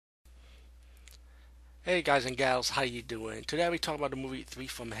Hey guys and gals, how you doing? Today we talk about the movie Three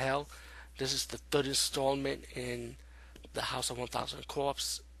from Hell. This is the third installment in the House of 1000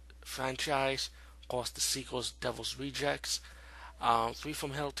 Corpse franchise. Of course, the sequel's Devil's Rejects. Three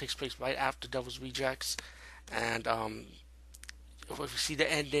from Hell takes place right after Devil's Rejects, and if we see the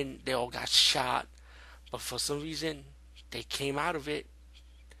ending, they all got shot, but for some reason they came out of it.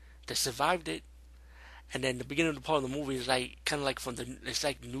 They survived it, and then the beginning of the part of the movie is like kind of like from the it's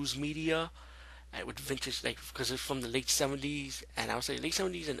like news media with vintage, like because it's from the late '70s, and I would say late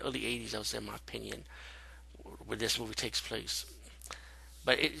 '70s and early '80s. I would say, in my opinion, where this movie takes place.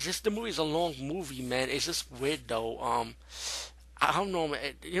 But it's just the movie is a long movie, man. It's just weird though. I don't know, man.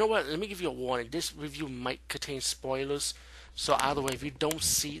 You know what? Let me give you a warning. This review might contain spoilers. So either way, if you don't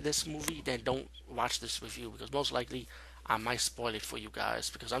see this movie, then don't watch this review because most likely I might spoil it for you guys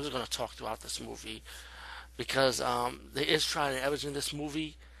because I'm just gonna talk throughout this movie because there is trial and errors in this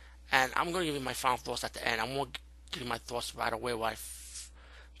movie, and I'm gonna give you my final thoughts at the end. I'm gonna give you my thoughts right away,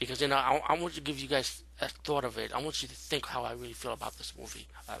 because I want to give you guys a thought of it. I want you to think how I really feel about this movie.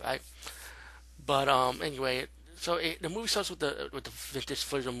 All right, but anyway, the movie starts with the vintage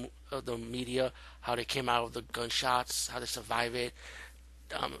footage of the media, how they came out of the gunshots, how they survived it.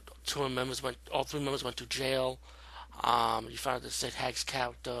 Um, all three members went to jail. You found out that Sid Haig's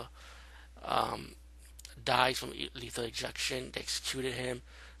character um, died from lethal ejection. They executed him.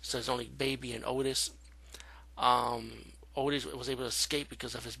 So it's only Baby and Otis. Um, Otis was able to escape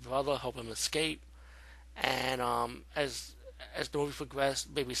because of his brother helped him escape. And as the movie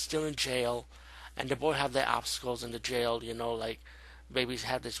progressed, Baby's still in jail, and they both have their obstacles in the jail. Like Baby's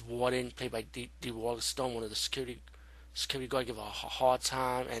had this warden played by D. Stone, one of the security guard, give her a hard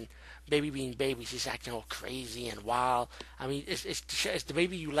time, and Baby being Baby, she's acting all crazy and wild. I mean, it's the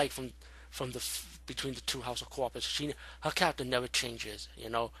Baby you like from the between the two House of Corpus. Her character never changes,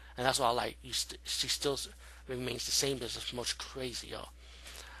 and that's what I like. She still remains the same, but it's much crazier.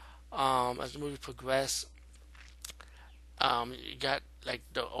 As the movie progressed, you got like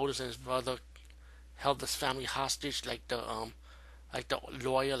the Otis and his brother held this family hostage, like the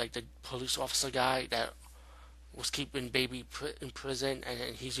lawyer, like the police officer guy that was keeping Baby in prison,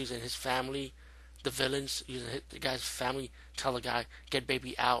 and he's using his family, the villains, using the guy's family, tell the guy, get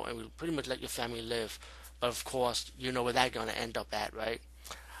Baby out, and we pretty much let your family live. But of course, you know where that's gonna end up at, right?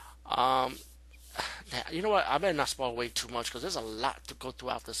 Um, you know what? I better not spoil way too much because there's a lot to go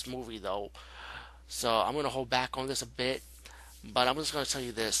throughout this movie, though. So I'm gonna hold back on this a bit, but I'm just gonna tell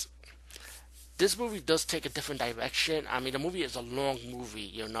you this: this movie does take a different direction. I mean, the movie is a long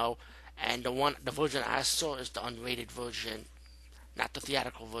movie, and the version I saw is the unrated version, not the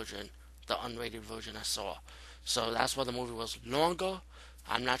theatrical version, the unrated version I saw. So that's why the movie was longer.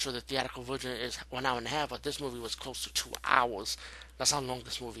 I'm not sure the theatrical version is 1 hour and a half, but this movie was close to 2 hours. That's how long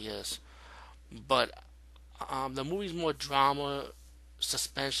this movie is. But the movie's more drama,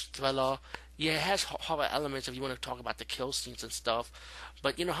 suspense, thriller. Yeah, it has horror elements if you want to talk about the kill scenes and stuff.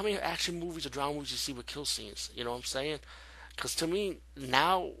 But how many action movies or drama movies you see with kill scenes? You know what I'm saying? Because to me,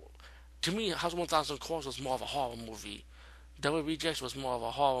 House of 1000 Calls was more of a horror movie. Devil Rejects was more of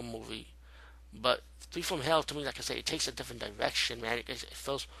a horror movie. But Three from Hell, to me, like I said, it takes a different direction, man. It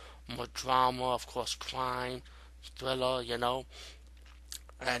feels more drama, of course, crime, thriller,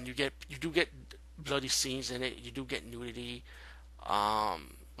 and you do get bloody scenes in it. You do get nudity,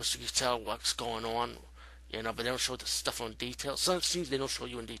 which you can tell what's going on, but they don't show the stuff on detail. Some scenes they don't show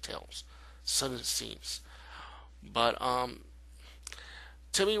you in details. Some scenes, but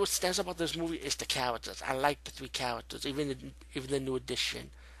to me, what stands out about this movie is the characters. I like the three characters, even the new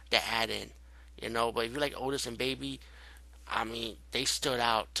addition they add in, But if you like Otis and Baby, I mean, they stood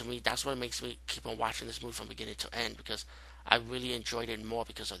out to me. That's what makes me keep on watching this movie from beginning to end because I really enjoyed it more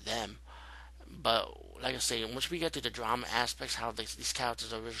because of them. But like I say, once we get to the drama aspects, how these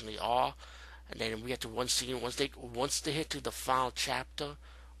characters originally are, and then we get to one scene once they hit to the final chapter,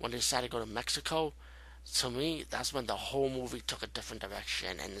 when they decide to go to Mexico. To me, that's when the whole movie took a different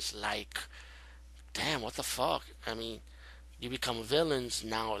direction, and it's like, damn, what the fuck? I mean, you become villains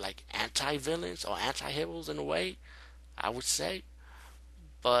now, like anti-villains or anti-heroes in a way, I would say.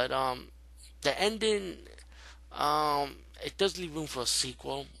 But the ending, it does leave room for a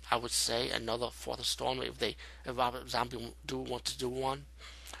sequel. I would say another fourth installment if Robert Zombie do want to do one.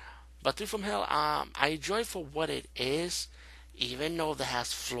 But Three from Hell, I enjoy it for what it is, even though it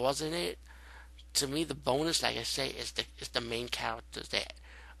has flaws in it. To me, the bonus, like I say, is the main characters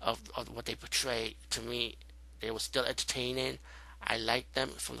of what they portray. To me, they were still entertaining. I liked them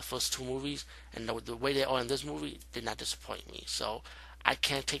from the first two movies, and the way they are in this movie did not disappoint me. So I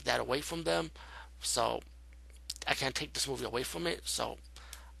can't take that away from them. So I can't take this movie away from it. So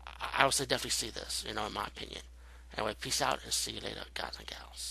I would say definitely see this, in my opinion. Anyway, peace out and see you later, guys and gals.